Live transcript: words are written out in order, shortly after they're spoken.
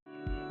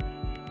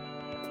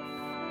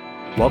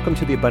Welcome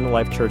to the Abundant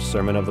Life Church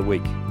Sermon of the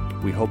Week.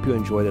 We hope you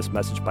enjoy this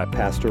message by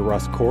Pastor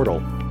Russ Cordle.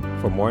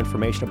 For more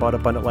information about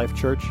Abundant Life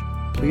Church,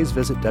 please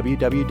visit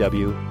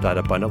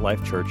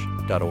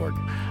www.abundantlifechurch.org.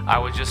 I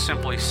was just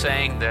simply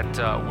saying that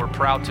we're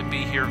proud to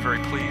be here, very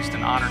pleased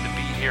and honored to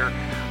be here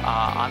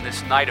on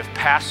this night of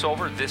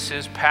Passover. This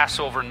is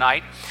Passover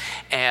night,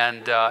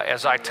 and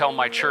as I tell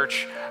my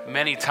church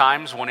many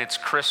times, when it's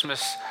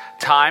Christmas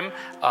time,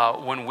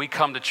 when we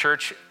come to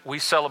church, we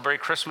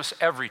celebrate Christmas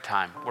every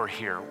time we're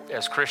here.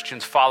 As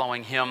Christians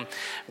following Him,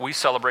 we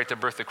celebrate the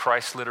birth of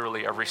Christ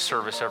literally every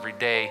service, every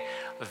day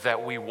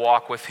that we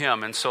walk with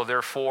Him. And so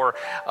therefore,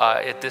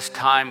 at this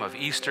time of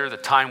Easter, the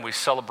time we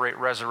celebrate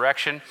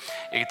resurrection,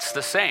 it's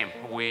the same.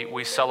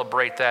 We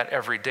celebrate that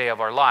every day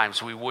of our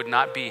lives. We would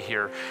not be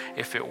here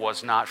if it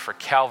was not for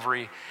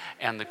Calvary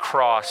and the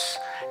cross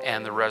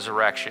and the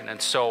resurrection.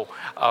 And so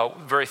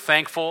very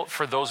thankful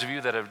for those of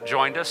you that have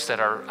joined us that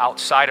are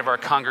outside of our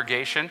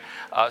congregation.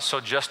 So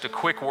just a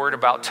quick word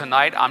about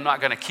tonight. I'm not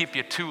going to keep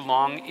you too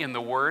long in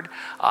the word.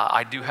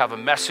 I do have a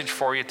message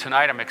for you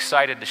tonight I'm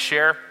excited to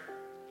share.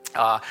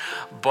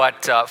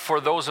 But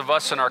for those of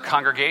us in our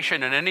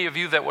congregation and any of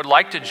you that would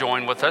like to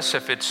join with us,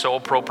 if it's so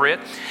appropriate,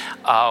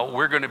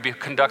 we're going to be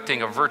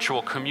conducting a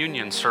virtual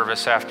communion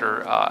service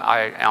after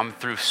I am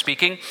through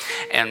speaking.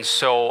 And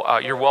so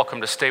you're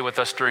welcome to stay with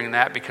us during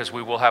that, because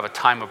we will have a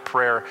time of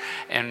prayer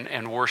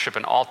and worship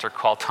and altar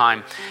call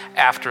time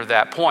after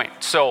that point.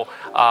 So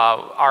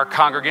our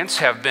congregants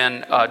have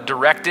been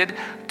directed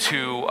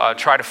to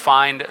try to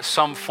find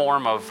some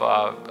form of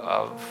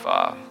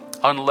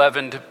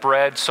unleavened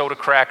bread, soda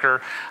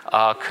cracker,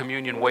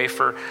 communion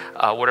wafer,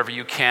 whatever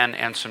you can,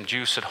 and some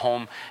juice at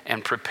home,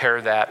 and prepare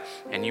that.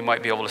 And you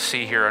might be able to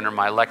see here under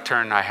my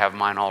lectern, I have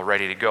mine all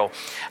ready to go.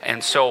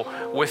 And so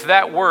with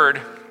that word,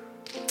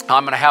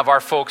 I'm going to have our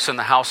folks in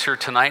the house here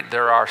tonight.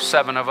 There are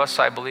 7 of us,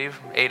 I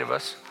believe, 8 of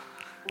us.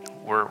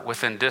 We're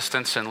within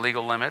distance and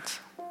legal limits.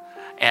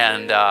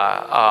 And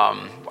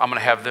I'm going to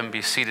have them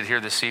be seated here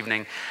this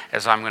evening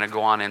as I'm going to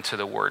go on into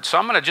the Word. So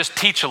I'm going to just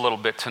teach a little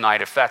bit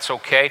tonight, if that's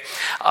okay.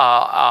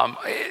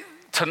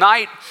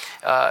 Tonight,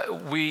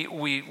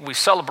 we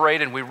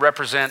celebrate and we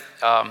represent.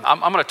 I'm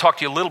going to talk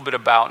to you a little bit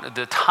about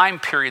the time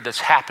period that's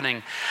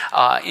happening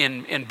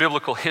in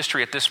biblical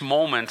history at this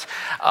moment,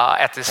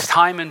 at this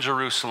time in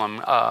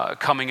Jerusalem,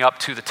 coming up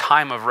to the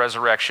time of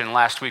resurrection.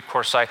 Last week, of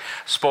course, I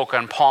spoke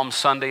on Palm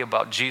Sunday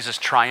about Jesus'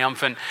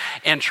 triumphant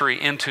entry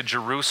into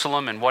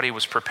Jerusalem and what He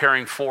was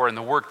preparing for and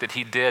the work that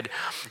He did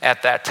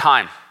at that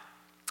time.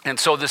 And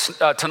so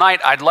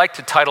tonight, I'd like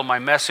to title my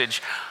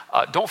message,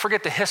 Don't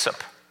Forget the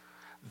Hyssop.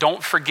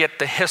 Don't forget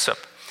the hyssop.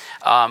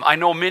 I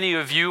know many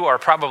of you are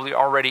probably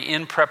already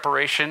in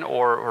preparation,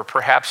 or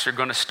perhaps you're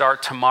going to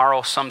start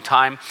tomorrow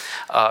sometime,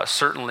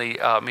 certainly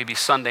maybe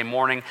Sunday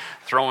morning,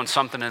 throwing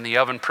something in the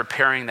oven,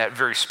 preparing that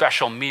very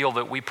special meal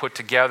that we put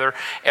together.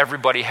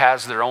 Everybody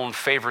has their own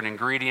favorite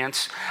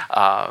ingredients.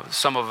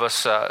 Some of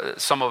us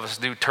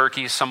do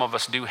turkeys, some of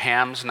us do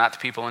hams, not the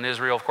people in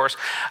Israel, of course,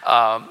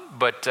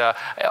 but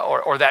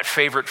that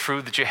favorite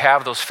food that you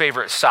have, those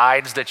favorite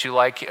sides that you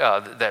like,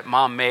 that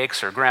mom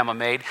makes or grandma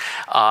made,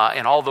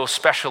 and all those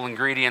special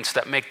ingredients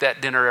that make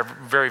that dinner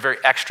very, very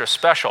extra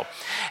special.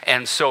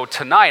 And so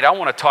tonight, I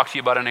want to talk to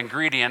you about an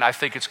ingredient I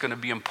think it's going to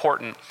be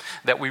important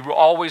that we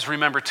always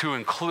remember to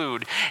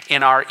include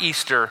in our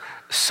Easter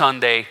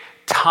Sunday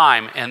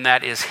time, and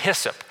that is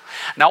hyssop.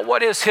 Now,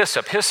 what is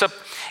hyssop? Hyssop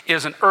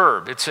is an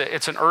herb. It's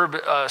an herb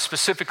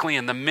specifically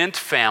in the mint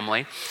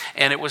family,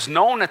 and it was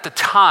known at the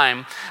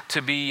time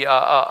to be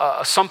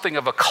something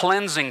of a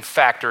cleansing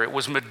factor. It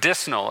was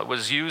medicinal. It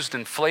was used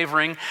in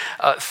flavoring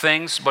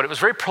things, but it was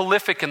very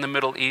prolific in the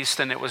Middle East,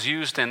 and it was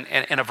used in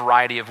a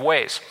variety of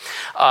ways.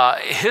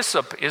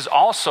 Hyssop is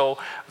also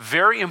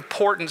very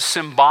important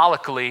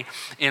symbolically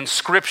in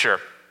Scripture.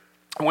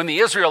 When the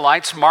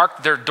Israelites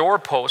marked their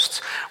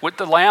doorposts with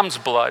the lamb's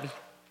blood,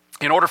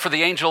 in order for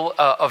the angel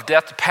of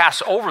death to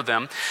pass over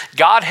them,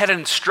 God had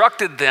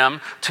instructed them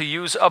to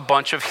use a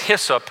bunch of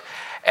hyssop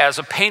as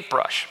a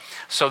paintbrush.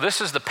 So this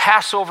is the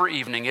Passover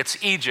evening.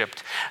 It's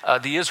Egypt.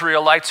 The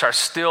Israelites are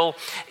still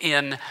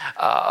in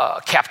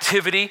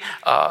captivity.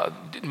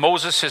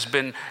 Moses has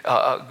been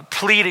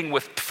pleading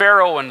with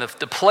Pharaoh, and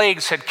the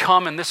plagues had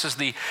come, and this is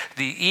the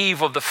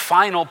eve of the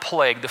final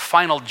plague, the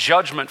final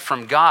judgment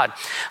from God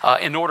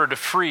in order to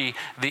free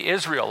the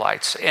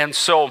Israelites. And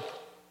so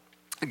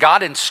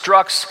God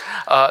instructs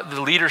the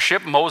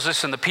leadership,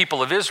 Moses and the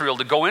people of Israel,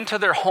 to go into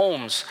their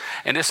homes,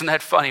 and isn't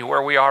that funny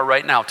where we are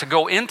right now, to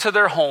go into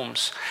their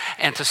homes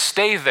and to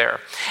stay there.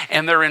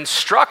 And they're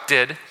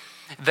instructed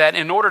that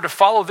in order to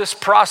follow this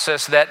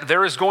process, that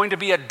there is going to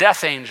be a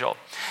death angel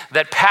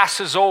that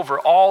passes over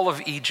all of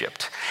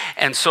Egypt.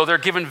 And so they're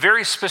given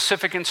very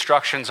specific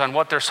instructions on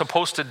what they're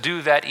supposed to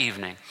do that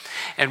evening.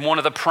 And one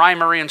of the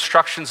primary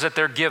instructions that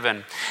they're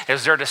given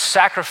is they're to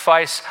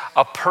sacrifice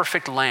a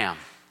perfect lamb.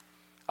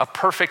 a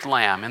perfect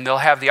lamb, and they'll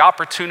have the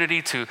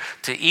opportunity to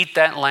eat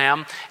that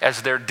lamb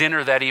as their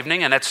dinner that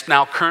evening, and it's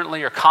now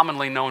currently or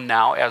commonly known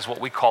now as what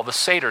we call the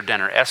Seder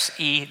dinner,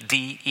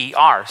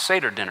 S-E-D-E-R,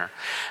 Seder dinner,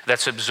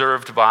 that's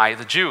observed by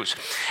the Jews.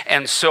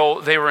 And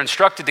so they were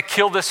instructed to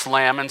kill this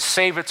lamb and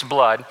save its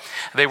blood.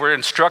 They were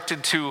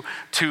instructed to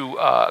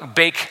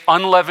bake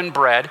unleavened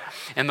bread,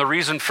 and the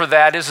reason for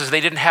that is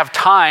they didn't have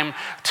time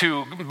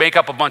to make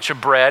up a bunch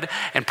of bread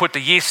and put the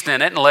yeast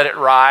in it and let it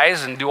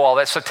rise and do all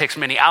that. So it takes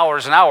many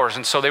hours and hours,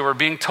 and so they were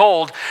being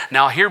told,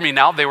 now hear me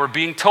now, they were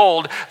being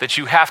told that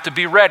you have to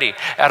be ready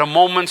at a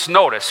moment's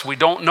notice. We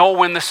don't know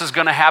when this is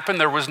going to happen.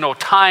 There was no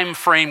time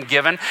frame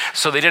given,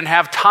 so they didn't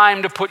have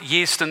time to put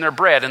yeast in their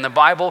bread. In the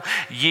Bible,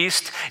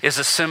 yeast is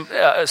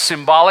a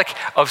symbolic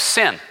of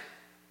sin.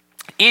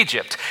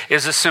 Egypt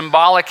is a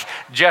symbolic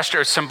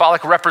gesture, a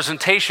symbolic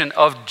representation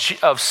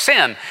of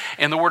sin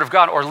in the Word of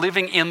God, or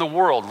living in the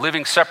world,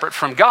 living separate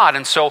from God.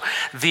 And so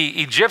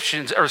the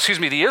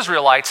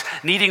Israelites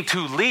needing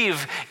to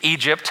leave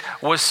Egypt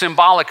was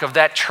symbolic of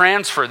that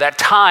transfer, that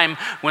time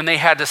when they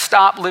had to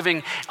stop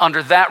living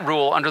under that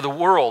rule, under the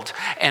world,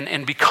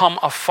 and become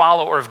a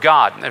follower of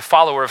God, a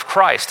follower of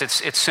Christ.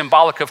 It's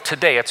symbolic of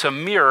today. It's a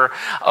mirror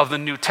of the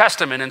New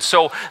Testament. And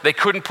so they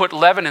couldn't put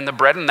leaven in the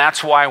bread, and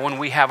that's why when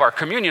we have our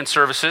communion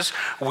services,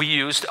 we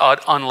used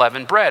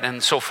unleavened bread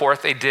and so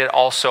forth. They did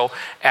also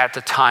at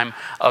the time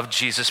of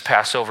Jesus'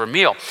 Passover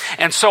meal.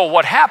 And so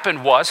what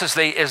happened was, as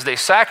they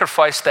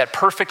sacrificed that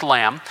perfect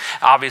lamb,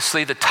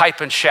 obviously the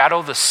type and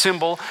shadow, the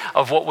symbol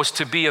of what was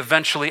to be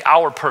eventually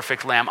our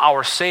perfect lamb,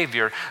 our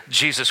Savior,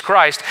 Jesus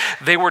Christ,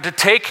 they were to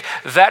take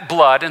that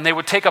blood and they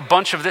would take a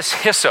bunch of this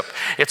hyssop.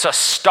 It's a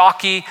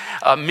stalky,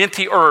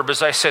 minty herb,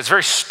 as I said. It's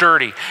very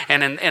sturdy,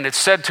 and it's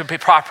said to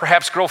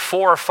perhaps grow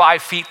 4 or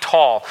 5 feet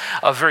tall,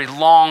 a very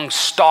long,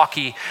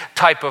 stalky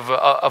type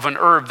of an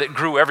herb that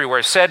grew everywhere.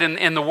 It said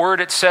in the Word,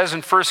 it says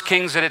in 1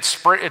 Kings that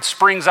it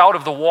springs out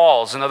of the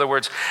walls. In other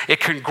words, it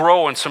can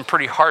grow in some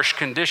pretty harsh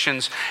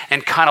conditions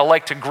and kind of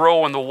like to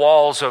grow in the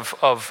walls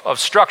of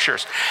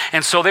structures.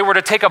 And so they were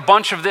to take a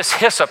bunch of this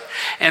hyssop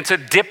and to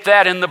dip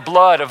that in the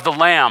blood of the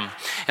lamb.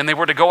 And they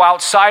were to go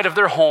outside of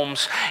their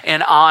homes,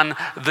 and on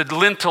the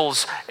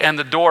lintels and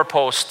the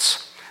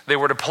doorposts, they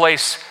were to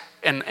place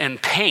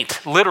and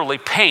paint, literally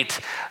paint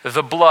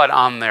the blood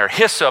on there.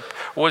 Hyssop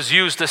was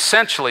used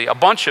essentially, a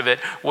bunch of it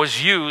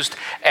was used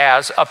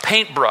as a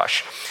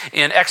paintbrush.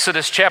 In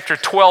Exodus chapter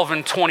 12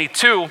 and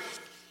 22,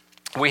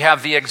 we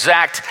have the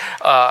exact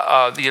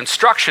the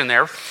instruction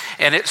there,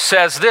 and it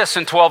says this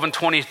in 12 and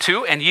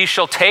 22, and ye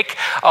shall take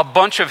a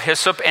bunch of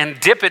hyssop and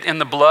dip it in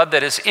the blood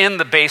that is in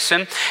the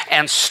basin,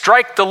 and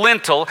strike the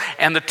lintel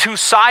and the 2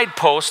 side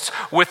posts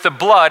with the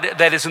blood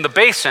that is in the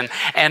basin,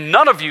 and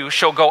none of you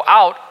shall go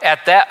out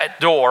at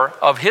that door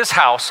of his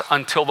house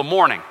until the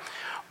morning.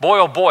 Boy,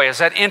 oh boy, is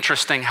that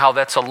interesting how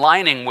that's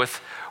aligning with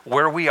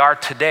where we are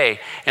today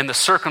and the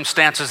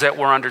circumstances that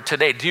we're under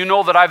today. Do you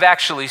know that I've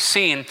actually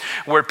seen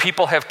where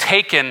people have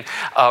taken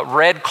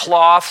red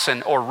cloths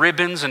or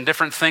ribbons and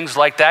different things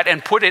like that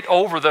and put it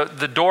over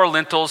the door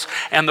lintels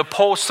and the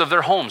posts of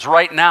their homes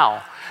right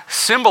now,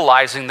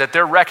 symbolizing that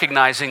they're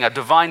recognizing a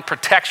divine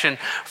protection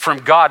from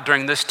God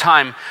during this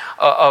time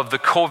of the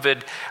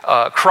COVID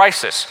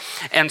crisis.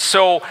 And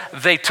so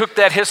they took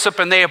that hyssop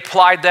and they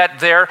applied that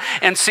there.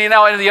 And see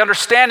now, in the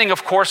understanding,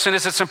 of course, and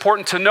it's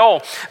important to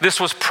know, this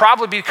was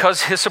probably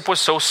because hyssop was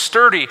so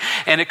sturdy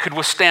and it could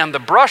withstand the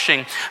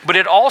brushing, but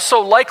it also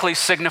likely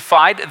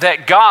signified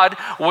that God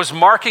was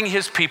marking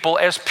his people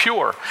as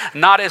pure,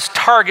 not as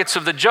targets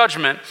of the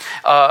judgment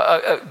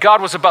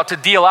God was about to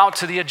deal out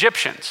to the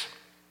Egyptians.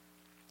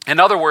 In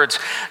other words,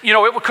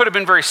 it could have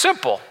been very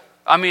simple.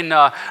 I mean,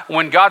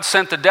 when God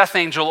sent the death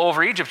angel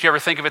over Egypt, you ever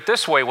think of it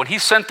this way? When he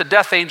sent the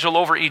death angel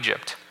over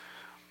Egypt,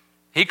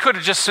 he could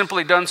have just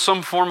simply done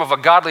some form of a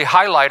godly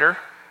highlighter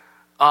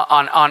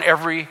on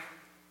every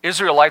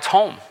Israelite's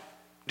home.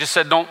 Just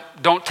said,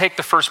 don't take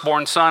the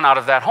firstborn son out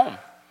of that home.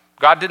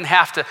 God didn't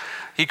have to.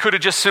 He could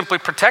have just simply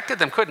protected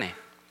them, couldn't he?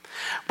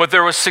 But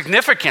there was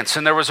significance,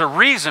 and there was a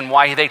reason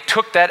why they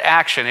took that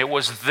action. It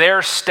was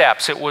their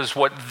steps. It was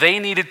what they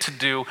needed to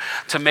do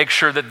to make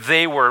sure that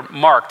they were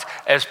marked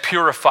as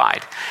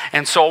purified.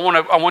 And so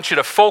I want you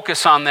to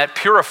focus on that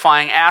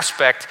purifying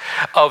aspect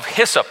of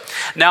hyssop.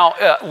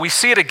 Now, we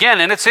see it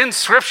again, and it's in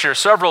Scripture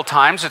several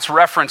times. It's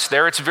referenced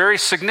there. It's very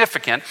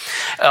significant.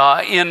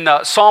 In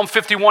Psalm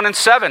 51 and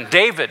 7,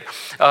 David,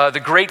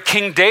 the great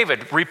King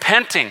David,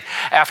 repenting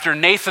after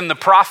Nathan the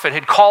prophet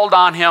had called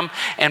on him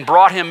and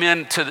brought him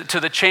into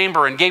the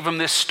chamber and gave him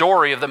this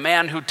story of the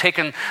man who'd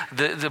taken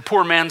the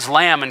poor man's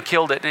lamb and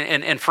killed it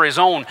and for his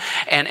own.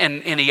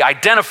 And he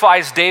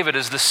identifies David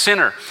as the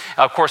sinner.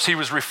 Of course, he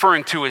was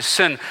referring to his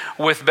sin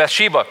with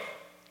Bathsheba.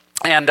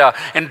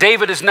 And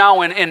David is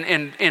now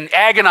in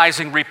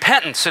agonizing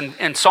repentance.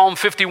 In Psalm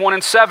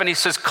 51:7, he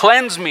says,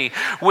 "Cleanse me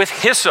with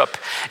hyssop,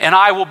 and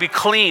I will be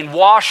clean.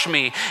 Wash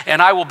me,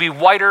 and I will be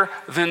whiter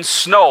than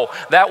snow."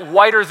 That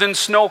whiter than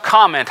snow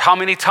comment, how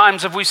many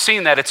times have we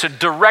seen that? It's a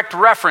direct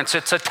reference.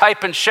 It's a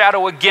type and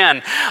shadow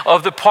again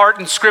of the part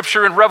in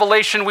Scripture and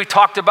Revelation we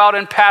talked about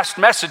in past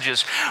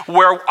messages,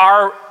 where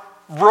our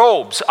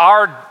robes,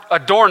 our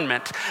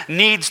adornment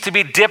needs to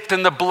be dipped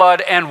in the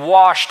blood and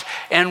washed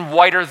and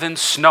whiter than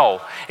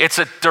snow. It's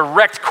a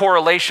direct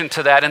correlation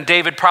to that, and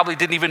David probably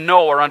didn't even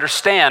know or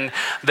understand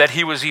that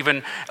he was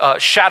even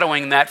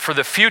shadowing that for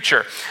the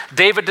future.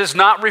 David does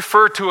not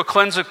refer to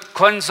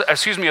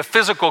a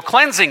physical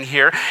cleansing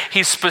here.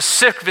 He's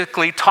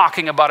specifically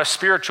talking about a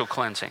spiritual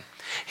cleansing.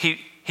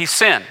 He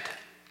sinned,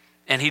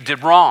 and he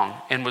did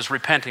wrong and was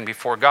repenting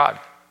before God.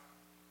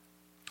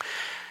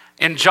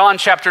 In John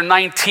chapter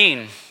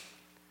 19,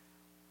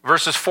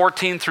 verses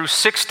 14 through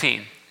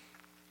 16,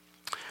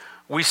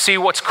 we see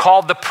what's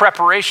called the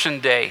preparation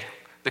day.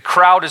 The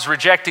crowd is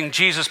rejecting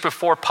Jesus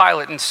before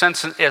Pilate, and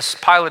as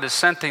Pilate is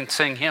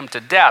sentencing him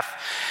to death.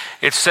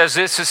 It says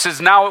this, it says,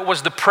 "Now it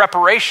was the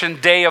preparation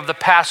day of the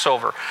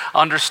Passover."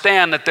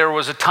 Understand that there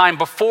was a time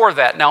before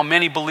that. Now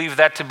many believe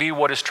that to be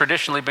what has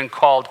traditionally been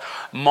called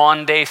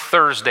Maundy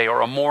Thursday, or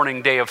a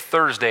morning day of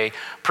Thursday,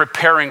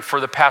 preparing for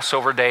the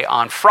Passover day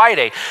on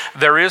Friday.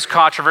 There is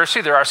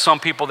controversy. There are some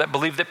people that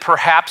believe that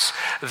perhaps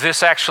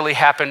this actually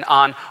happened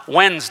on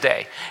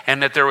Wednesday,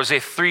 and that there was a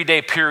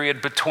 3-day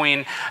period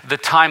between the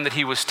time that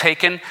he was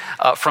taken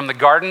from the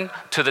garden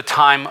to the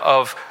time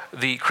of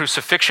the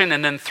crucifixion,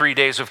 and then 3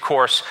 days, of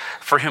course,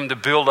 for him to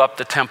build up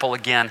the temple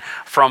again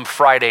from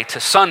Friday to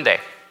Sunday.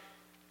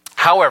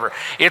 However,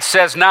 it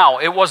says, "Now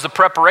it was the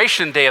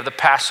preparation day of the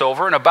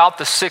Passover, and about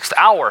the 6th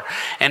hour.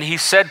 And he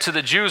said to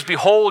the Jews,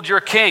 'Behold your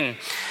king.'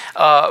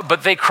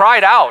 But they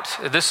cried out,"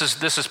 this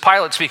is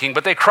Pilate speaking,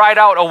 "but they cried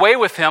out, 'Away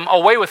with him,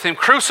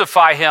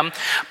 crucify him.'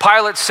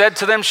 Pilate said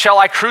to them, 'Shall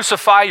I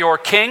crucify your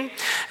king?'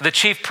 The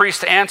chief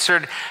priest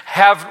answered,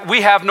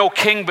 'We have no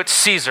king but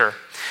Caesar.'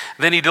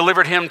 Then he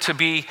delivered him to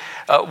be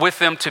with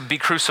them to be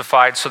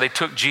crucified. So they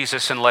took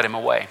Jesus and led him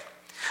away."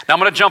 Now I'm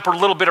going to jump a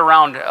little bit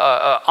around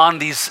on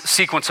these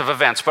sequence of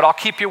events, but I'll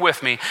keep you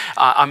with me.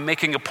 I'm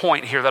making a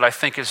point here that I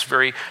think is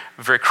very,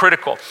 very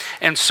critical.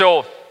 And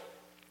so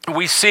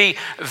we see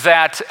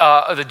that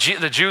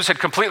the Jews had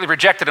completely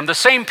rejected him. The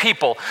same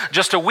people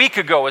just a week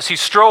ago, as he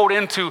strode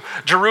into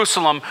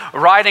Jerusalem,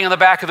 riding on the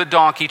back of the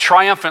donkey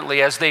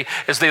triumphantly, as they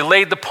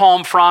laid the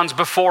palm fronds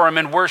before him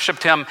and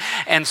worshiped him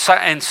and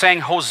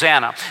sang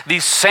Hosanna.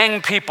 These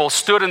same people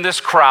stood in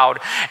this crowd,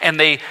 and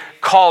they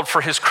called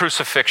for his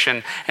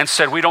crucifixion and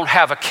said, "We don't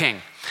have a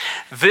king."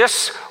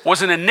 This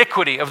was an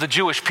iniquity of the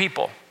Jewish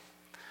people.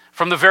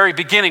 From the very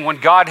beginning, when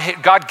God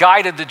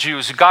guided the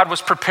Jews, God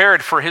was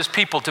prepared for his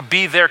people to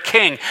be their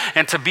king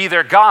and to be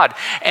their God.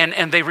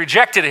 And they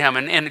rejected him,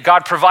 and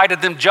God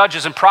provided them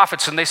judges and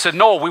prophets, and they said,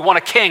 "No, we want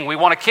a king, we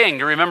want a king."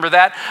 You remember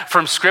that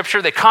from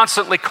Scripture? They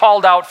constantly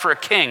called out for a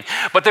king,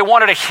 but they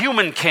wanted a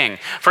human king.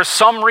 For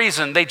some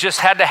reason, they just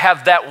had to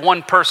have that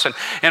one person.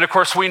 And of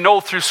course, we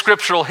know through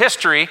scriptural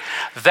history,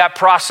 that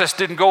process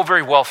didn't go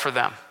very well for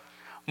them.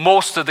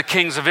 Most of the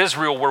kings of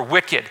Israel were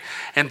wicked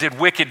and did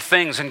wicked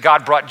things, and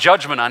God brought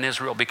judgment on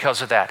Israel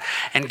because of that.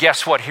 And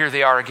guess what? Here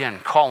they are again,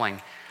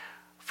 calling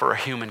for a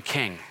human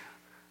king.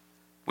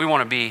 We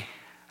want to be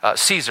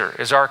Caesar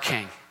as our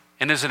king.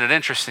 And isn't it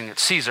interesting that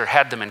Caesar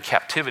had them in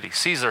captivity?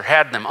 Caesar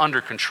had them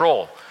under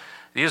control.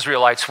 The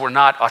Israelites were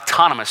not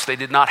autonomous. They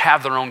did not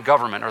have their own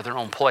government or their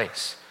own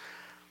place.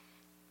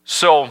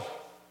 So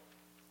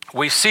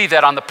we see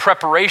that on the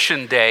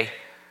preparation day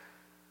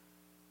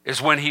is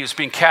when he is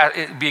being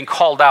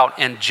called out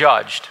and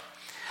judged.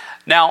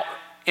 Now,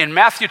 in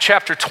Matthew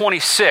chapter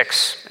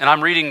 26, and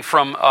I'm reading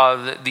from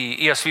the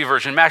ESV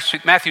version,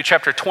 Matthew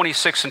chapter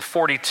 26 and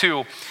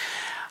 42,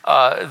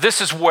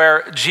 this is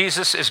where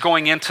Jesus is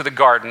going into the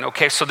garden.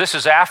 Okay, so this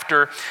is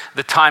after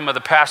the time of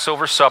the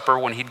Passover supper,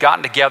 when he'd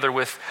gotten together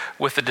with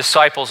the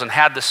disciples and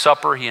had the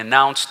supper. He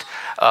announced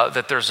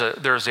that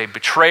there's a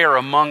betrayer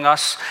among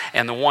us,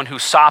 and the one who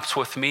sops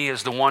with me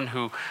is the one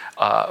who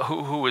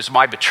is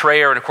my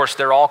betrayer. And of course,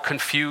 they're all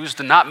confused.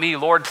 And not me,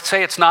 Lord,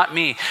 say it's not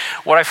me.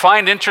 What I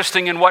find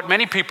interesting, and what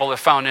many people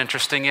have found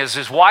interesting,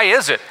 is why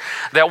is it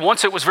that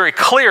once it was very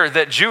clear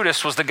that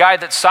Judas was the guy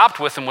that sopped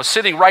with him, was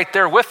sitting right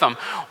there with them,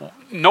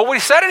 nobody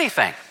said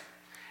anything?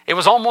 It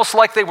was almost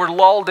like they were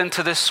lulled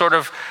into this sort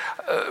of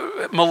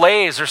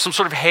malaise or some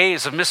sort of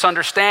haze of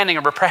misunderstanding,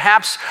 or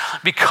perhaps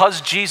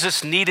because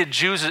Jesus needed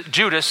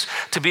Judas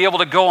to be able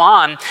to go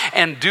on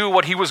and do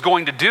what he was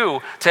going to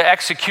do to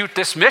execute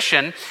this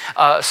mission,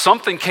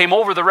 something came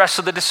over the rest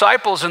of the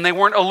disciples, and they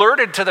weren't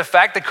alerted to the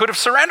fact they could have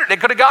surrendered. They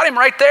could have got him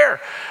right there.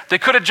 They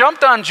could have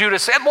jumped on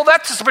Judas and said, "Well,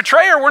 that's just a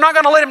betrayer. We're not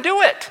going to let him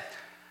do it."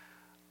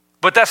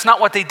 But that's not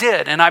what they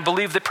did. And I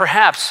believe that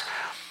perhaps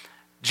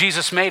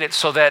Jesus made it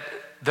so that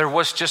there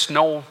was just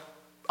no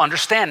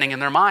understanding in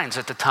their minds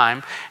at the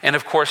time. And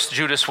of course,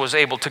 Judas was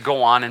able to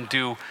go on and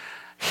do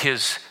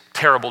his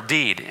terrible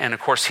deed. And of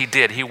course he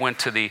did. He went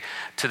to the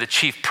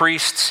chief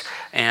priests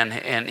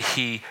and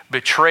he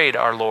betrayed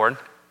our Lord.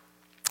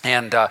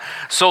 And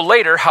so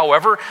later,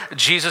 however,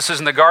 Jesus is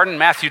in the garden,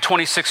 Matthew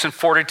 26 and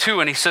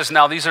 42, and he says,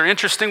 now these are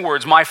interesting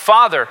words. My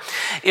Father,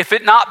 if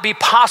it not be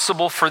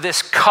possible for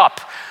this cup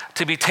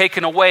to be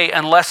taken away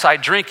unless I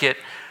drink it,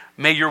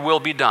 may your will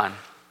be done.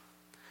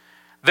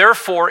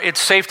 Therefore, it's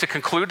safe to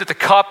conclude that the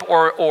cup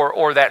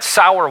or that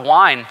sour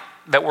wine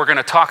that we're going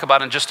to talk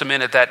about in just a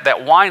minute,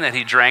 that wine that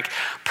he drank,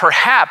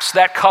 perhaps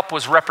that cup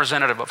was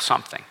representative of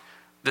something.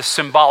 The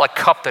symbolic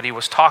cup that he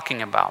was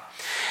talking about.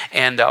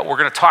 And we're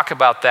going to talk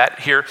about that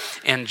here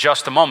in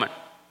just a moment.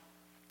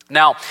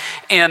 Now,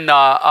 in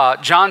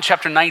John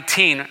chapter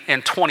 19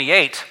 and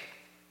 28,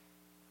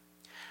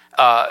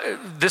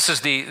 this is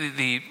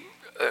the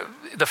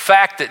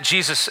fact that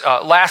Jesus'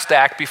 last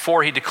act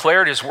before he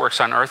declared his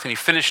works on earth and he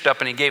finished up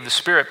and he gave the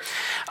Spirit,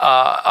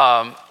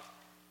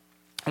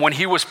 when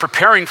he was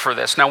preparing for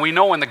this. Now we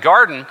know in the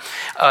garden,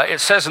 it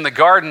says in the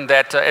garden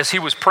that as he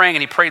was praying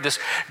and he prayed this,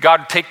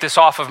 God, take this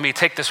off of me,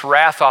 take this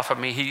wrath off of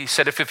me. He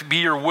said, if it be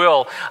your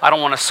will, I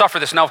don't want to suffer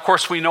this. Now, of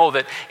course, we know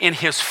that in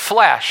his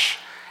flesh,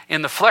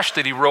 in the flesh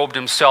that he robed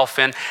himself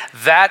in,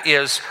 that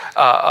is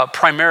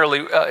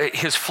primarily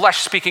his flesh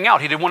speaking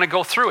out. He didn't want to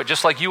go through it,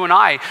 just like you and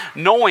I,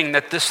 knowing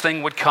that this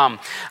thing would come.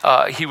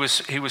 He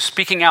was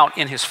speaking out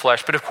in his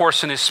flesh, but of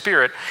course in his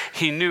spirit,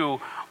 he knew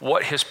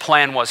what his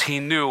plan was. He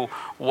knew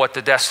what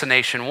the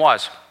destination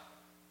was.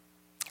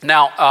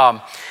 Now,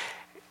 I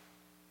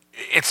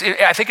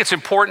think it's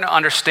important to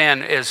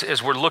understand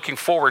as we're looking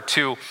forward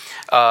to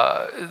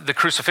the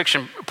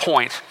crucifixion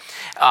point.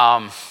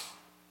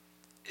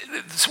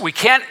 We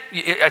can't,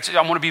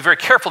 I want to be very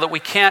careful that we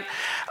can't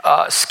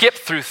skip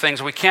through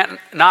things. We can't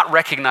not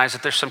recognize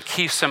that there's some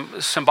key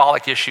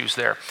symbolic issues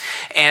there.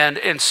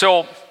 And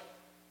so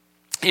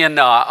in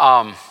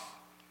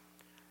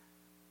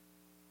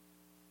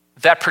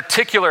that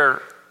particular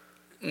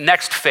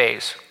next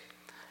phase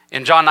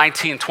in John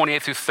 19,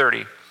 28 through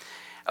 30,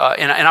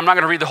 and I'm not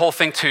going to read the whole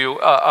thing to you.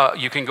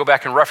 You can go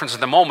back and reference it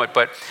in the moment.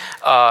 But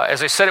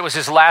as I said, it was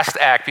his last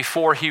act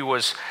before he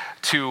was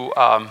to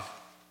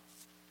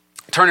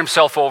turn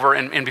himself over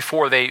and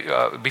before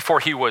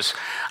he was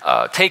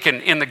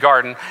taken in the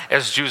garden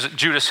as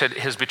Judas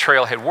his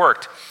betrayal had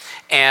worked.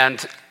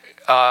 And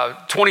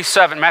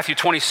 27, Matthew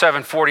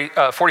 27,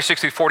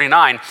 46 through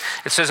 49,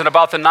 it says, in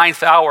about the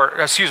ninth hour,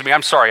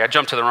 I'm sorry, I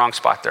jumped to the wrong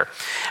spot there.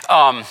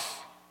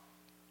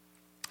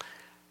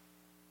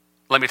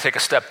 Let me take a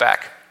step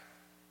back.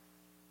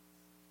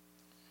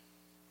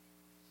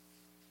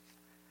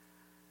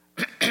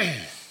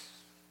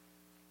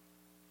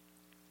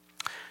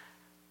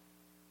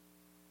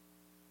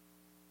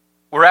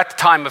 We're at the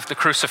time of the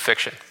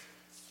crucifixion.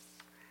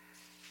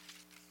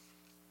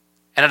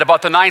 And at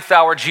about the ninth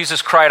hour,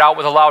 Jesus cried out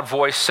with a loud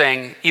voice,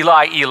 saying,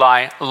 Eli,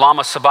 Eli,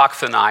 lama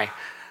sabachthani.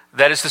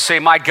 That is to say,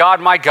 my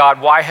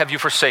God, why have you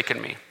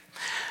forsaken me?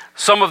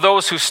 Some of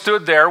those who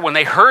stood there, when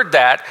they heard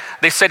that,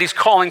 they said, he's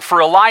calling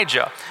for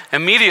Elijah.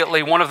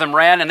 Immediately, one of them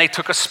ran and they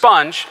took a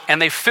sponge and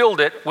they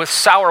filled it with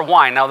sour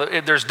wine. Now,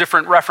 there's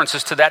different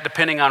references to that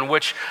depending on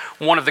which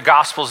one of the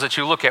Gospels that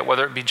you look at,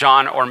 whether it be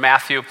John or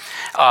Matthew.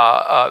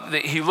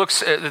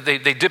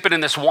 They dip it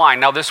in this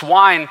wine. Now, this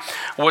wine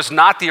was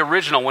not the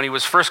original. When he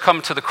was first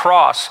come to the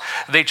cross,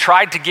 they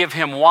tried to give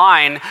him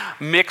wine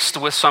mixed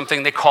with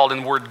something they called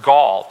in word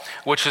gall,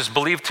 which is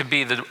believed to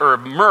be the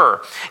herb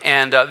myrrh.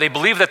 And they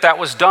believe that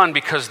was done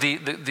because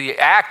the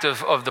act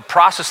of the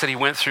process that he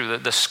went through,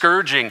 the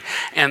scourging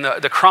and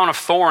the crown of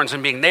thorns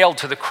and being nailed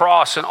to the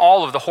cross and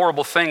all of the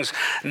horrible things,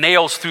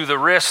 nails through the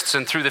wrists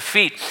and through the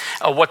feet,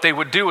 what they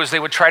would do is they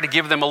would try to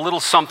give them a little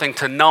something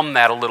to numb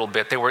that a little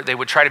bit. They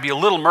would try to be a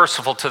little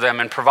merciful to them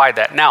and provide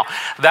that. Now,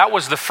 that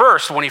was the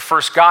first when he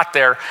first got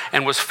there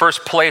and was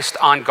first placed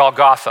on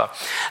Golgotha.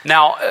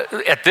 Now,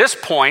 at this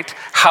point,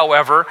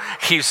 however,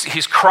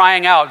 he's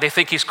crying out. They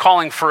think he's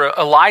calling for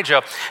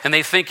Elijah, and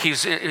they think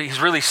he's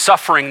really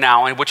suffering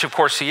now, and which of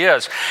course he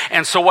is.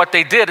 And so what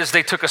they did is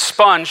they took a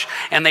sponge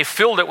and they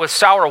filled it with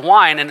sour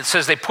wine, and it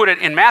says they put it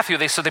in Matthew,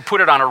 they said they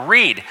put it on a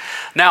reed.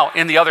 Now,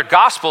 in the other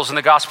Gospels, in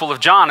the Gospel of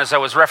John, as I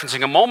was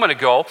referencing a moment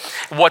ago,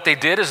 what they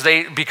did is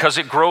because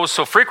it grows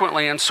so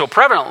frequently and so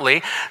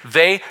prevalently,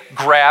 they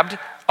grabbed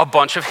a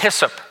bunch of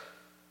hyssop.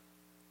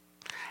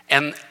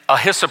 And a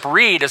hyssop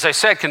reed, as I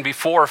said, can be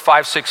 4 or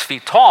 5, 6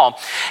 feet tall.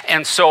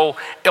 And so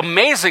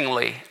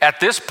amazingly, at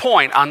this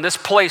point, on this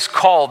place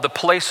called the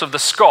place of the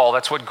skull,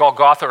 that's what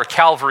Golgotha or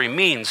Calvary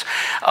means,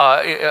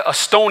 a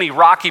stony,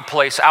 rocky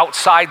place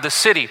outside the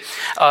city,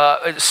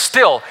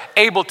 still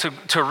able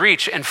to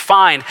reach and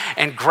find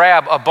and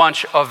grab a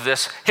bunch of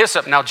this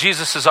hyssop. Now,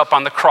 Jesus is up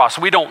on the cross.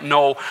 We don't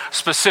know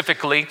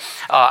specifically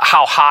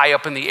how high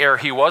up in the air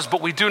he was,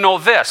 but we do know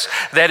this,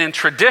 that in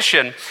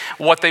tradition,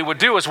 what they would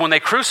do is when they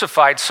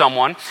crucified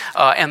someone,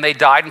 and they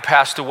died and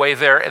passed away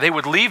there, they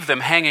would leave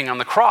them hanging on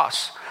the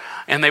cross.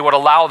 And they would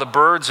allow the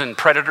birds and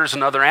predators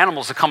and other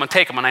animals to come and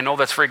take them. And I know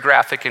that's very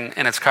graphic and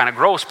it's kind of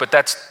gross, but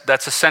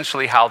that's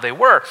essentially how they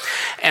were.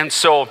 And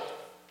so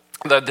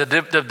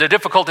The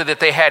difficulty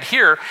that they had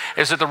here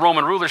is that the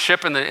Roman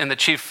rulership and the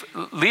chief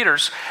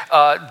leaders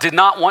did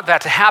not want that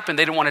to happen.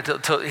 They didn't want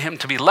him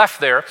to be left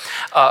there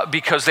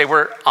because they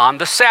were on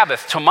the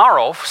Sabbath.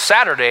 Tomorrow,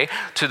 Saturday,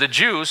 to the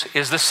Jews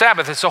is the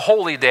Sabbath. It's a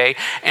holy day.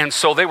 And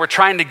so they were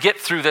trying to get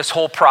through this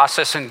whole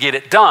process and get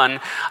it done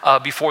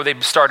before they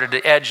started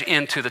to edge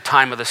into the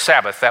time of the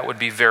Sabbath. That would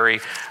be very,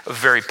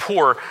 very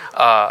poor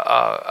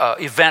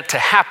event to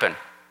happen.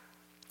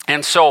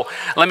 And so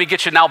let me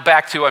get you now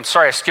back to, I'm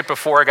sorry I skipped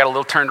before, I got a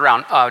little turned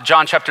around.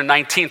 John chapter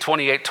 19,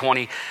 28,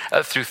 20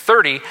 through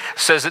 30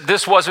 says that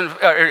this wasn't,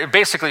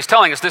 basically he's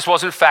telling us this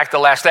was in fact the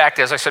last act.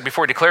 As I said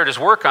before, he declared his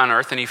work on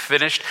earth and he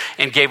finished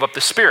and gave up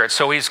the spirit.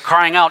 So he's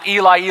crying out,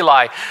 Eli,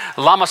 Eli,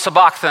 lama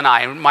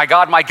sabachthani, my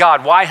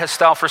God, why hast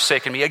thou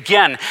forsaken me?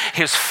 Again,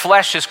 his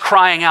flesh is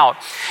crying out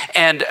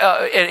and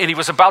he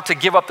was about to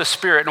give up the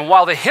spirit. And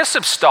while the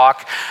hyssop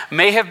stalk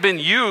may have been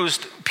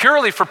used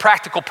purely for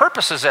practical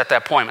purposes at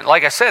that point.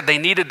 Like I said, they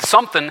needed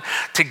something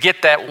to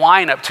get that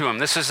wine up to him.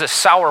 This is a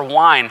sour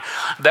wine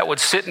that would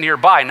sit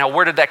nearby. Now,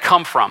 where did that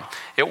come from?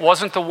 It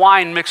wasn't the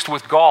wine mixed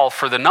with gall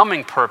for the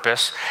numbing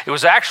purpose. It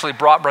was actually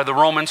brought by the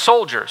Roman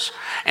soldiers.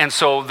 And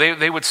so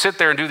they would sit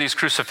there and do these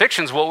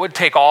crucifixions. Well, it would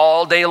take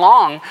all day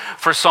long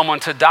for someone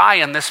to die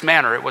in this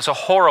manner. It was a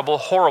horrible,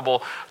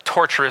 horrible,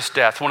 torturous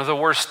death. One of the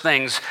worst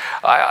things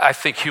I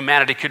think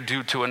humanity could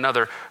do to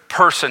another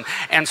person.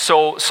 And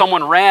so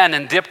someone ran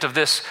and dipped of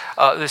this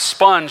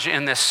sponge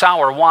in this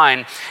sour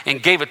wine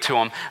and gave it to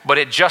him. But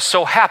it just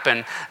so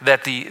happened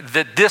that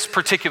this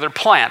particular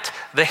plant,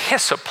 the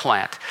hyssop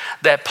plant,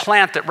 that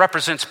plant that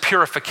represents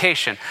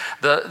purification,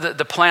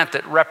 the plant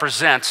that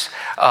represents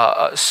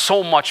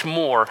so much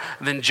more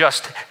than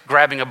just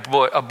grabbing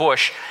a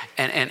bush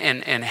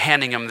and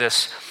handing him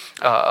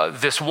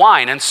this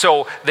wine. And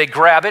so they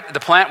grab it, the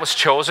plant was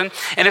chosen,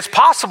 and it's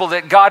possible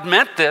that God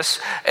meant this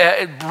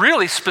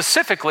really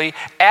specifically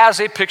as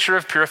a picture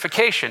of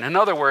purification. In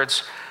other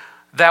words,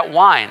 that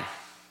wine,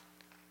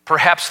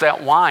 perhaps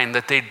that wine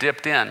that they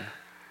dipped in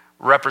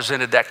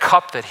represented that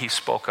cup that he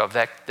spoke of,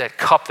 that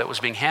cup that was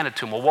being handed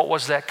to him. Well, what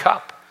was that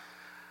cup?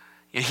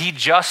 He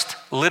just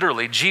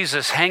literally,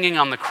 Jesus hanging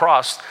on the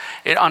cross,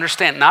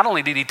 understand, not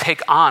only did he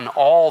take on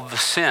all the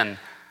sin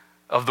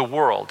of the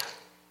world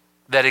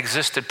that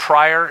existed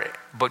prior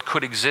but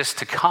could exist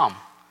to come,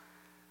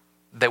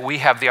 that we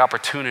have the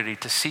opportunity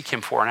to seek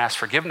him for and ask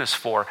forgiveness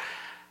for.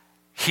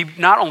 He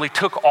not only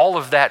took all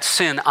of that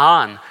sin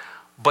on,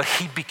 but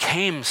he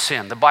became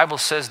sin. The Bible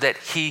says that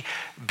he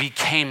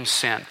became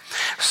sin.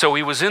 So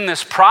he was in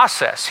this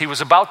process. He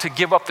was about to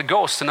give up the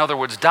ghost, in other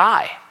words,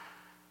 die.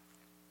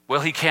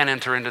 Well, he can't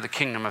enter into the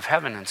kingdom of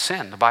heaven and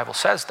sin. The Bible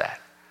says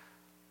that,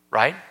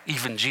 right?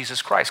 Even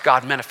Jesus Christ,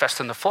 God manifest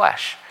in the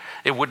flesh.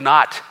 It would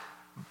not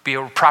be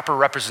a proper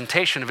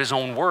representation of his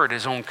own word,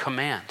 his own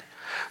command.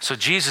 So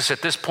Jesus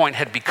at this point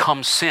had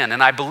become sin.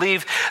 And I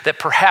believe that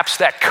perhaps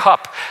that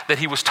cup that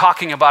he was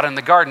talking about in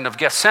the Garden of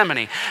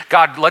Gethsemane,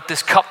 God, let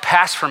this cup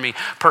pass from me.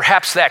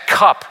 Perhaps that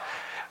cup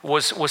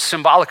was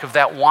symbolic of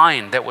that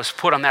wine that was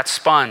put on that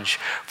sponge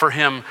for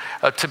him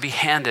to be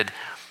handed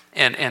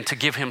and to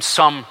give him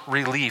some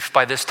relief.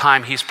 By this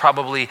time, he's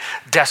probably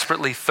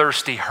desperately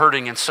thirsty,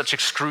 hurting in such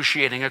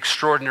excruciating,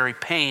 extraordinary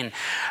pain,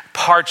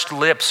 parched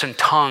lips and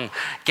tongue,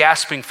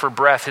 gasping for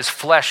breath, his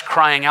flesh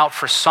crying out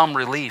for some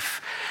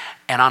relief.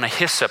 And on a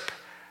hyssop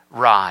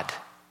rod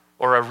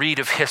or a reed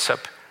of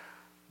hyssop,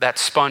 that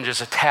sponge is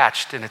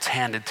attached and it's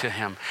handed to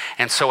him.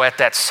 And so at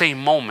that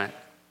same moment,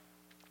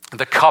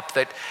 the cup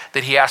that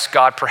he asked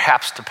God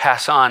perhaps to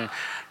pass on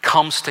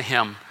comes to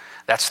him.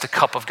 That's the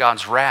cup of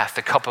God's wrath,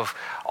 the cup of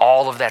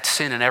all of that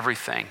sin and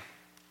everything.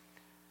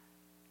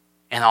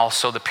 And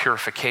also the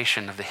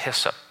purification of the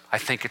hyssop. I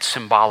think it's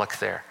symbolic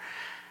there.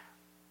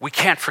 We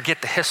can't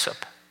forget the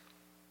hyssop.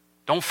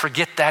 Don't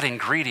forget that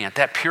ingredient,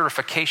 that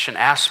purification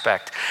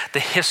aspect,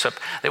 the hyssop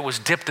that was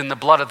dipped in the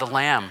blood of the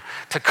Lamb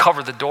to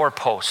cover the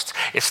doorposts.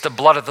 It's the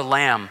blood of the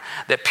Lamb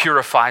that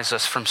purifies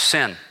us from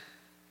sin.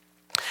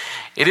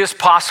 It is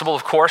possible,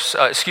 of course,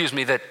 that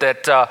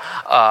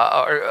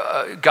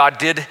God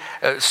did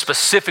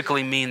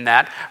specifically mean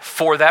that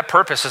for that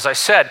purpose. As I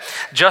said,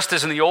 just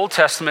as in the Old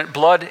Testament,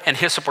 blood and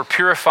hyssop were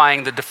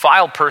purifying the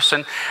defiled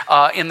person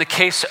in the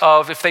case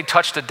of if they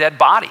touched a dead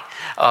body.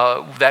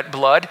 That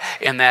blood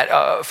and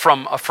that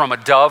from a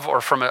dove or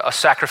from a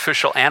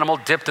sacrificial animal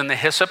dipped in the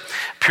hyssop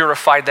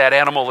purified that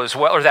animal as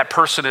well, or that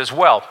person as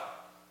well.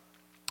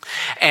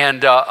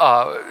 And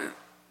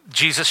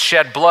Jesus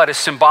shed blood is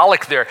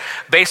symbolic there.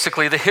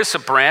 Basically, the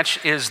hyssop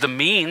branch is the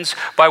means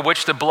by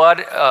which the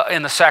blood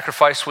in the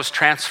sacrifice was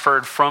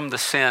transferred from the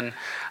sin,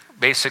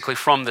 basically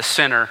from the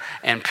sinner,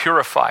 and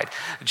purified.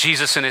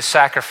 Jesus in his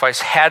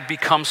sacrifice had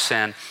become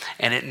sin,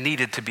 and it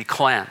needed to be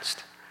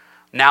cleansed.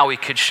 Now he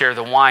could share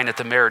the wine at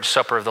the marriage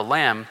supper of the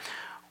Lamb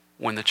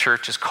when the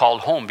church is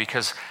called home,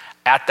 because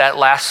at that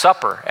Last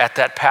Supper, at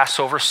that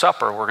Passover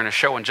supper, we're going to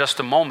show in just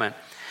a moment,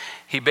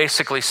 he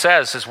basically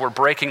says as we're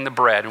breaking the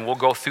bread, and we'll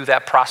go through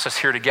that process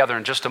here together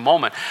in just a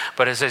moment,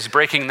 but as he's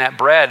breaking that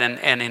bread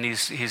and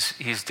he's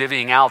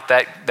divvying out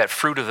that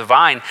fruit of the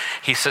vine,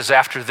 he says,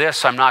 after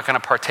this, I'm not going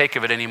to partake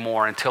of it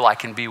anymore until I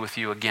can be with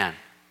you again.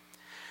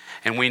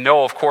 And we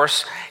know, of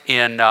course,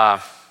 in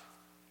the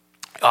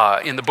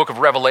book of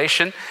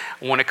Revelation,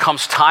 when it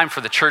comes time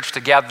for the church to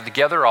gather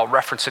together, I'll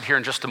reference it here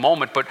in just a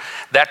moment, but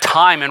that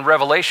time in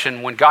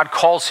Revelation when God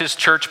calls his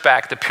church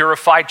back, the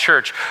purified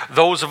church,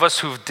 those of us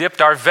who've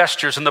dipped our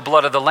vestures in the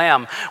blood of the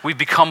Lamb, we've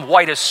become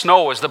white as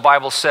snow, as the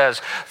Bible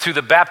says. Through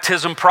the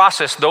baptism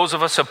process, those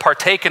of us who have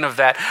partaken of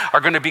that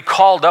are going to be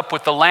called up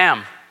with the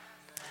Lamb.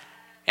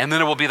 And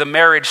then it will be the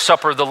marriage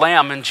supper of the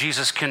Lamb, and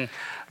Jesus can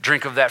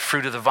drink of that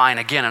fruit of the vine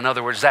again. In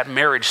other words, that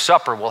marriage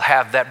supper will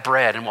have that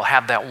bread and we'll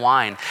have that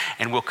wine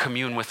and we'll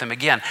commune with him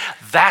again.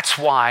 That's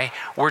why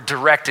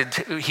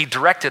he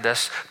directed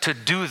us to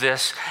do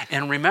this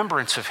in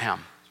remembrance of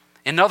him.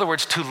 In other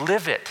words, to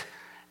live it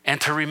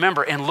and to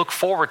remember and look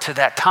forward to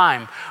that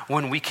time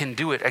when we can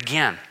do it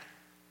again.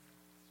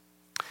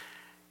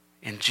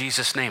 In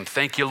Jesus' name,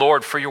 thank you,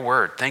 Lord, for your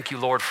word. Thank you,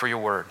 Lord, for your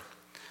word.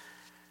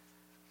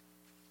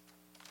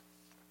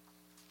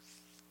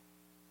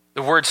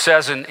 The word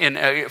says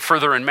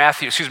further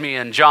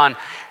in John,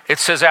 it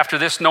says, after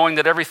this, knowing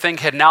that everything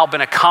had now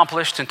been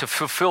accomplished and to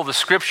fulfill the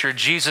scripture,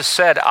 Jesus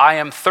said, I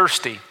am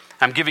thirsty.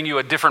 I'm giving you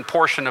a different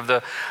portion of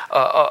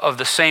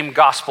the same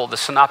gospel, the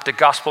synoptic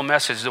gospel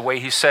message, the way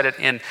he said it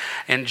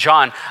in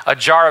John. A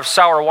jar of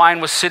sour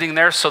wine was sitting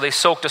there, so they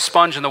soaked a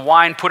sponge in the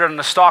wine, put it on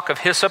a stalk of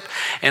hyssop,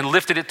 and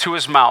lifted it to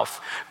his mouth.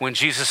 When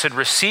Jesus had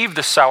received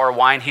the sour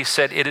wine, he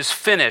said, it is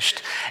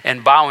finished.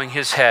 And bowing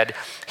his head,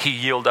 he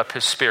yielded up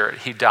his spirit.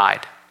 He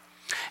died.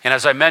 And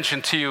as I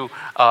mentioned to you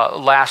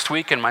last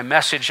week in my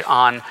message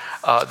on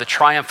the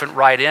triumphant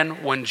ride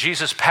in, when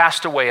Jesus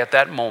passed away at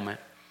that moment,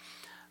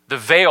 the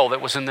veil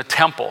that was in the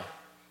temple,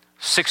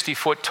 60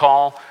 foot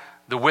tall,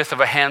 the width of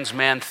a hand's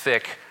man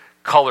thick,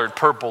 colored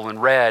purple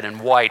and red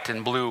and white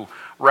and blue,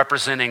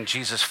 representing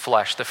Jesus'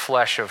 flesh, the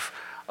flesh of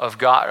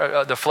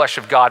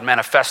God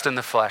manifest in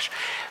the flesh,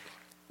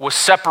 was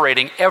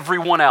separating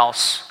everyone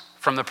else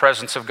from the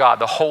presence of God,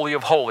 the Holy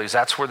of Holies.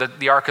 That's where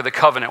the Ark of the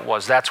Covenant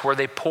was. That's where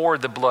they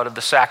poured the blood of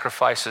the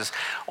sacrifices.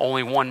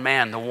 Only one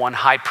man, the one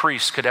high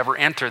priest, could ever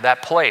enter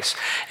that place.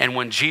 And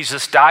when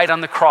Jesus died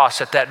on the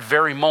cross at that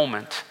very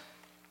moment,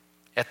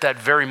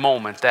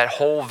 that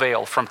whole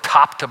veil from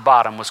top to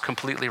bottom was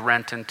completely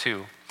rent in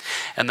two.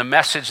 And the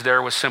message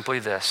there was simply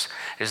this,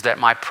 is that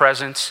my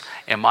presence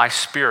and my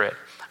spirit,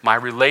 my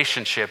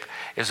relationship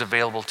is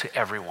available to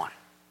everyone.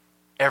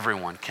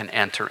 Everyone can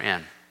enter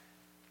in.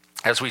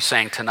 As we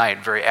sang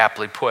tonight, very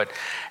aptly put,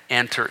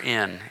 enter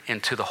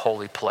into the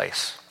holy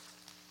place.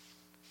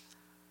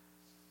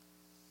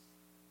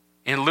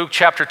 In Luke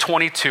chapter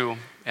 22,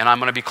 and I'm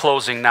going to be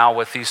closing now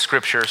with these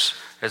scriptures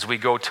as we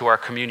go to our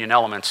communion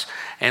elements.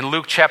 In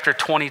Luke chapter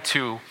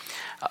 22,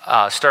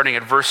 starting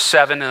at verse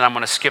 7, and I'm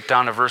going to skip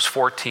down to verse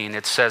 14,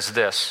 it says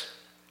this.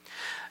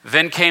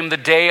 Then came the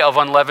day of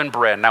unleavened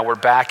bread. Now we're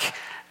back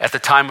at the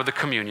time of the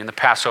communion, the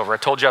Passover. I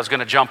told you I was going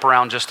to jump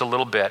around just a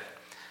little bit.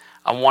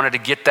 I wanted to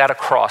get that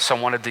across. I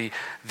wanted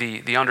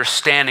the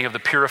understanding of the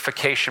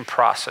purification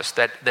process,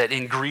 that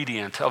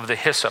ingredient of the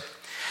hyssop.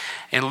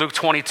 In Luke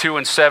 22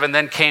 and 7,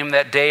 then came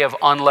that day of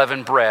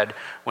unleavened bread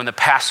when the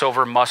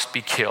Passover must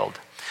be killed.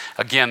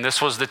 Again,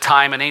 this was the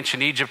time in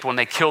ancient Egypt when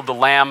they killed the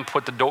lamb,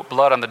 put the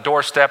blood on the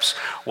doorsteps.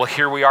 Well,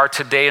 here we are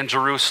today in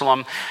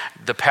Jerusalem.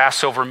 The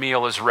Passover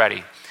meal is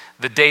ready.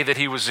 The day that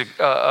he was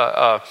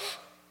to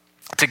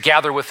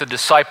gather with the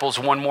disciples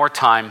one more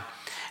time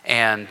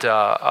and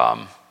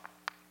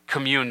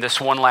commune this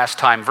one last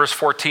time. Verse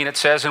 14, it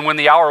says, and when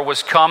the hour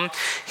was come,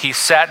 he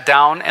sat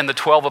down and the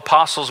 12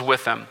 apostles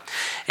with him.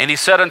 And he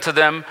said unto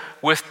them,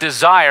 with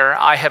desire,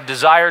 I have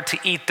desired to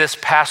eat this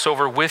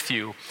Passover with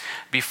you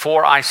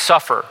before I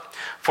suffer.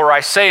 For I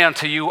say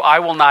unto you, I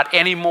will not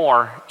any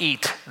more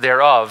eat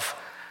thereof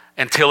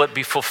until it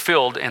be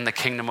fulfilled in the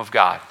kingdom of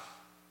God.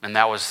 And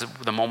that was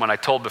the moment I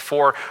told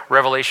before.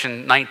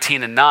 Revelation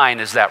 19 and 9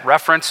 is that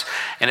reference.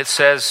 And it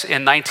says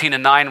in 19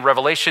 and 9,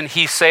 Revelation,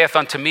 he saith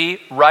unto me,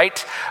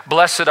 right,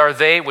 blessed are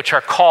they which are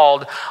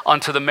called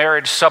unto the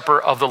marriage supper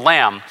of the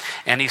Lamb.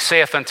 And he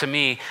saith unto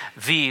me,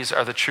 these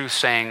are the true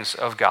sayings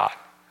of God.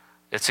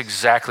 It's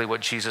exactly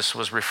what Jesus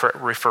was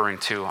referring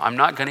to. I'm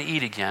not going to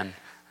eat again.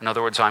 In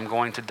other words, I'm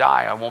going to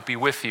die. I won't be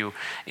with you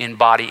in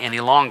body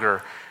any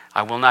longer.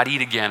 I will not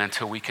eat again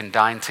until we can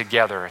dine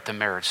together at the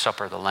marriage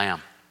supper of the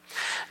Lamb.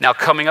 Now,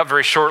 coming up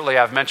very shortly,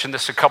 I've mentioned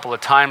this a couple of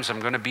times,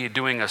 I'm going to be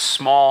doing a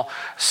small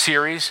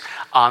series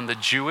on the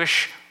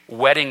Jewish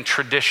wedding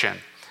tradition.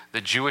 The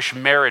Jewish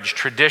marriage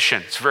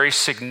tradition, it's a very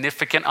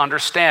significant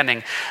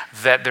understanding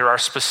that there are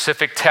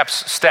specific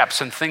steps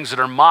and things that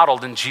are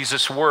modeled in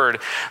Jesus' word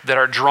that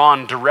are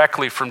drawn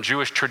directly from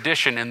Jewish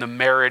tradition in the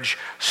marriage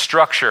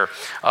structure,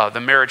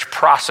 the marriage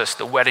process,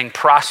 the wedding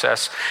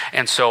process.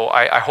 And so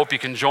I hope you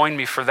can join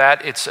me for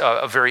that. It's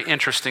a very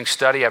interesting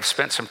study. I've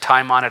spent some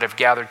time on it. I've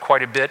gathered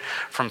quite a bit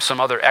from some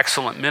other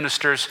excellent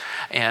ministers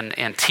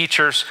and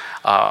teachers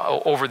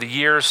over the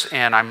years,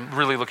 and I'm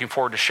really looking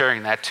forward to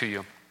sharing that to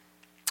you.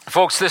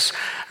 Folks,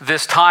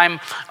 this time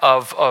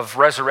of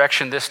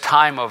resurrection, this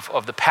time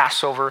of the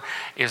Passover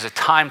is a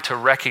time to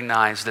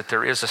recognize that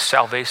there is a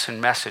salvation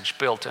message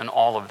built in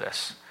all of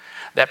this.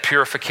 That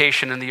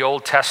purification in the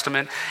Old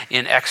Testament,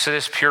 in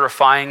Exodus,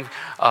 purifying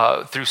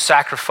through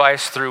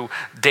sacrifice, through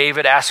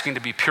David asking to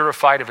be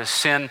purified of his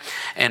sin,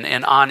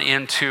 and on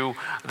into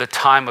the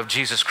time of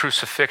Jesus'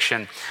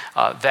 crucifixion,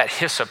 that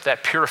hyssop,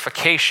 that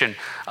purification,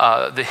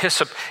 the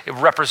hyssop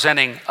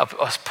representing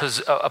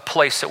a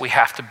place that we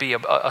have to be,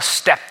 a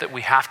step that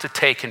we have to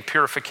take in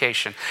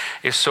purification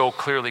is so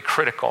clearly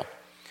critical.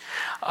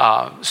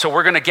 So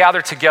we're going to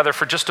gather together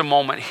for just a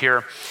moment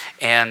here,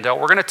 and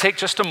we're going to take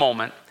just a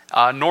moment.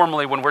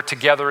 Normally when we're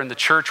together in the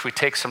church, we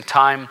take some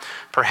time.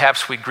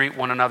 Perhaps we greet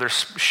one another,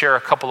 share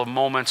a couple of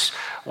moments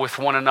with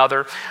one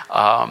another.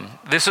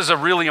 This is a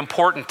really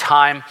important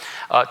time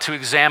to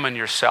examine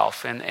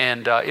yourself.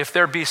 And if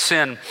there be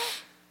sin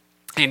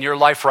in your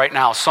life right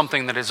now,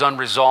 something that is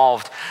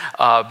unresolved,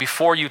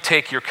 before you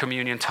take your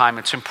communion time,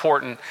 it's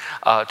important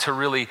to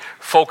really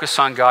focus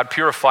on God,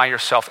 purify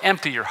yourself,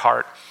 empty your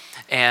heart,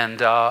 and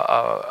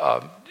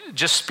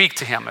just speak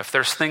to Him if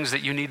there's things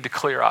that you need to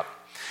clear up.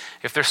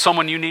 If there's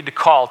someone you need to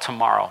call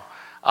tomorrow,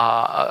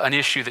 an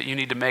issue that you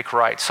need to make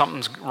right,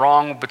 something's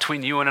wrong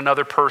between you and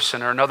another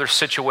person or another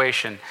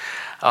situation,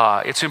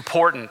 it's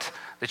important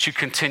that you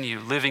continue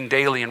living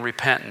daily in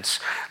repentance,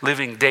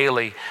 living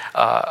daily,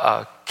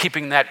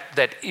 keeping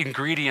that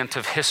ingredient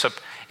of hyssop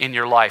in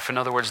your life. In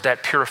other words,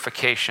 that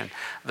purification,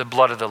 the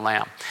blood of the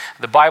Lamb.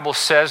 The Bible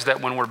says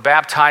that when we're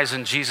baptized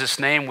in Jesus'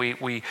 name,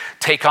 we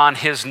take on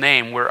His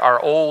name, where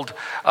our old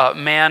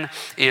man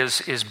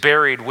is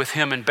buried with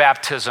Him in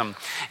baptism,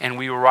 and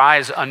we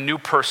rise a new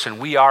person.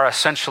 We are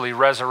essentially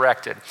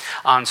resurrected.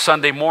 On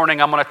Sunday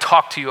morning, I'm going to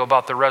talk to you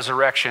about the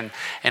resurrection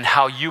and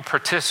how you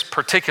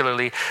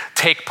particularly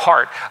take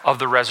part of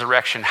the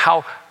resurrection,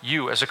 how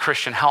you as a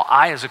Christian, how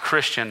I as a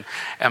Christian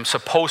am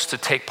supposed to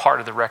take part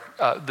of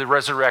the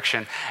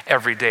resurrection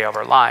every day of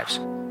our lives.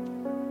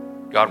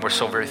 God, we're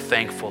so very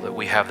thankful that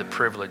we have the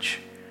privilege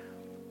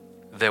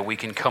that we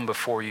can come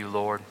before you,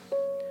 Lord,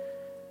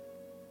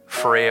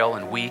 frail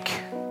and weak,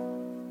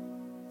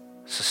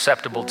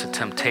 susceptible to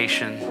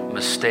temptation,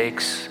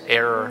 mistakes,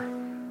 error,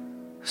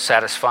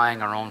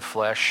 satisfying our own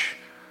flesh,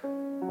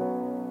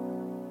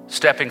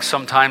 stepping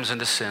sometimes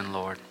into sin,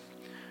 Lord.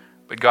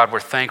 But God, we're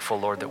thankful,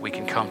 Lord, that we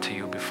can come to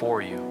you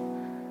before you.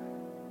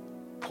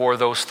 Pour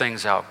those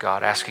things out,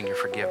 God, asking your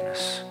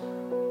forgiveness,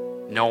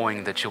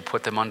 knowing that you'll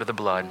put them under the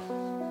blood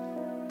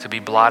to be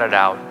blotted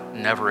out,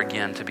 never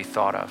again to be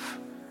thought of,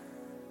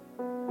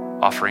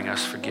 offering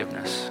us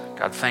forgiveness.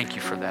 God, thank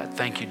you for that.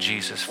 Thank you,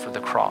 Jesus, for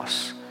the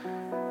cross.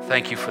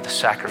 Thank you for the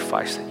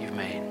sacrifice that you've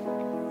made.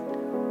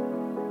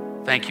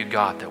 Thank you,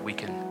 God, that we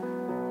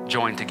can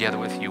join together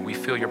with you. We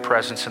feel your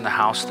presence in the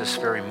house this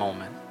very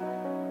moment.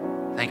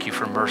 Thank you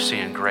for mercy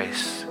and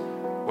grace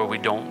where we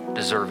don't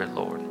deserve it,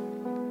 Lord.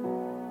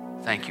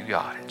 Thank you,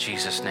 God, in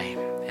Jesus' name,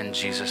 in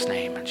Jesus'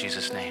 name, in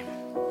Jesus' name.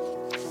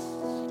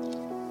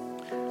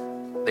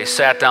 They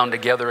sat down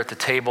together at the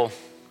table.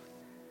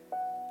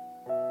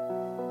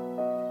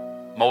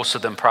 Most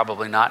of them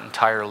probably not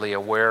entirely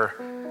aware,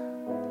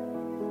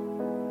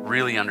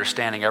 really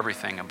understanding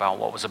everything about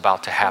what was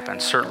about to happen,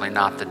 certainly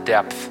not the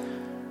depth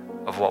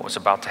of what was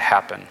about to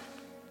happen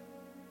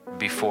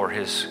before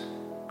his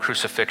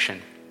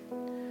crucifixion.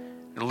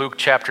 In Luke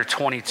chapter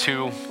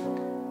 22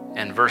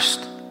 and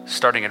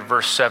starting at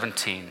verse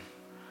 17,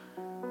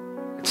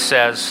 it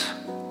says,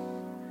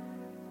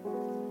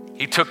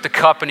 He took the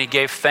cup and he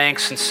gave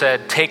thanks and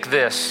said, "Take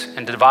this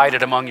and divide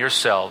it among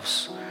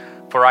yourselves.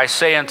 For I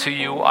say unto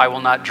you, I will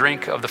not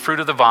drink of the fruit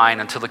of the vine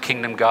until the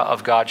kingdom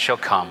of God shall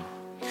come."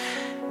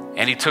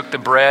 And he took the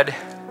bread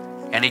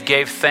and he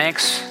gave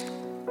thanks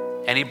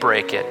and he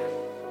brake it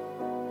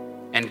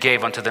and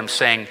gave unto them,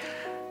 saying,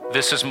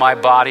 "This is my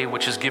body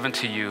which is given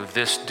to you.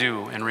 This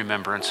do in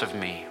remembrance of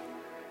me."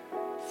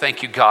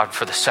 Thank you, God,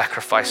 for the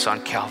sacrifice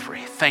on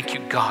Calvary. Thank you,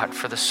 God,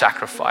 for the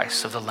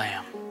sacrifice of the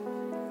Lamb.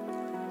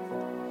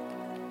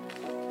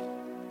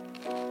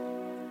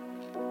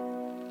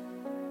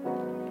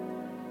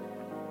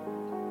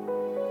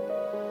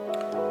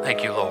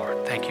 Thank you,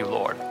 Lord. Thank you,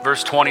 Lord.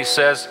 Verse 20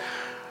 says,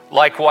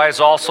 "Likewise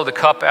also the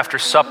cup after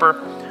supper,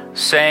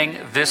 saying,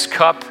 This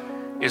cup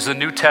is the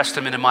New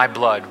Testament in my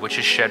blood, which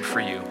is shed for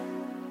you."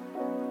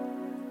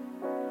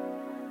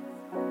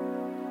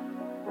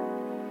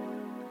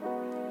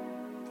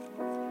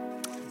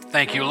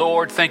 Thank you,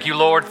 Lord. Thank you,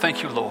 Lord.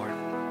 Thank you, Lord.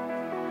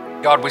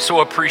 God, we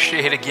so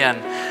appreciate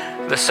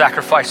again the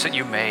sacrifice that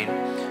you made.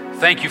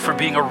 Thank you for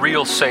being a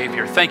real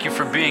Savior. Thank you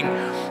for being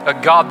a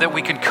God that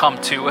we can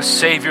come to, a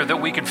Savior that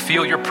we can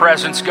feel your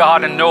presence,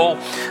 God, and know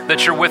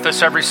that you're with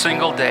us every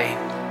single day.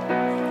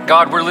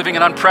 God, we're living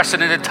in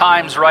unprecedented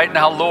times right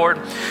now, Lord.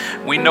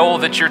 We know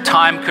that your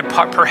time could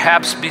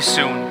perhaps be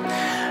soon.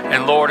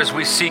 And Lord, as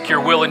we seek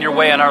your will and your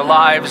way in our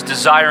lives,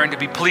 desiring to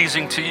be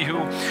pleasing to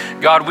you,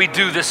 God, we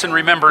do this in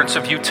remembrance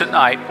of you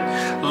tonight,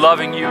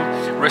 loving you,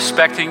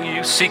 respecting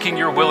you, seeking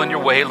your will and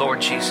your way,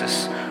 Lord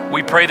Jesus.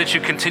 We pray that you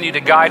continue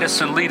to guide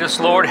us and lead us,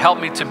 Lord. Help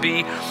me to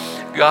be,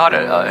 God,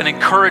 an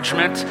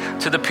encouragement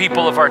to the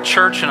people of our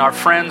church and our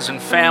friends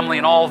and family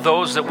and all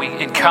those that we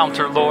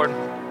encounter, Lord.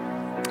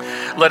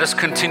 Let us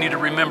continue to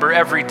remember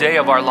every day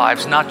of our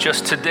lives, not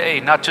just today,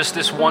 not just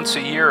this once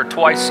a year or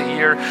twice a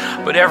year,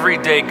 but every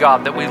day,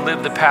 God, that we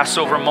live the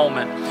Passover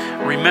moment,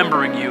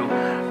 remembering you,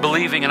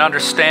 believing and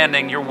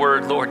understanding your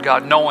word, Lord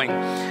God, knowing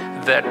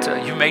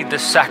that you made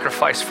this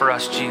sacrifice for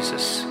us,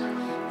 Jesus,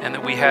 and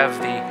that we have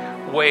the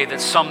way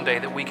that someday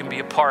that we can be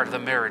a part of the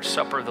marriage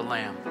supper of the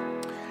Lamb.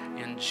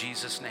 In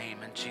Jesus' name,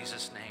 in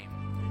Jesus' name.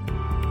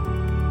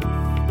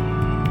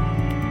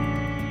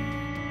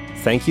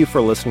 Thank you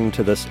for listening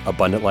to this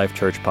Abundant Life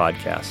Church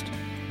podcast.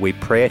 We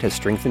pray it has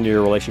strengthened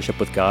your relationship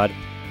with God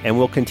and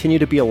will continue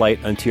to be a light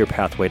unto your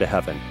pathway to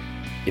heaven.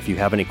 If you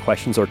have any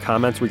questions or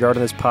comments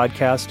regarding this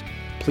podcast,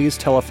 please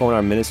telephone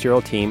our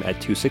ministerial team at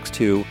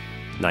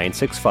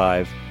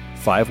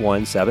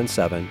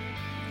 262-965-5177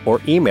 or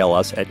email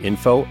us at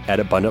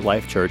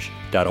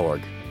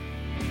info@abundantlifechurch.org.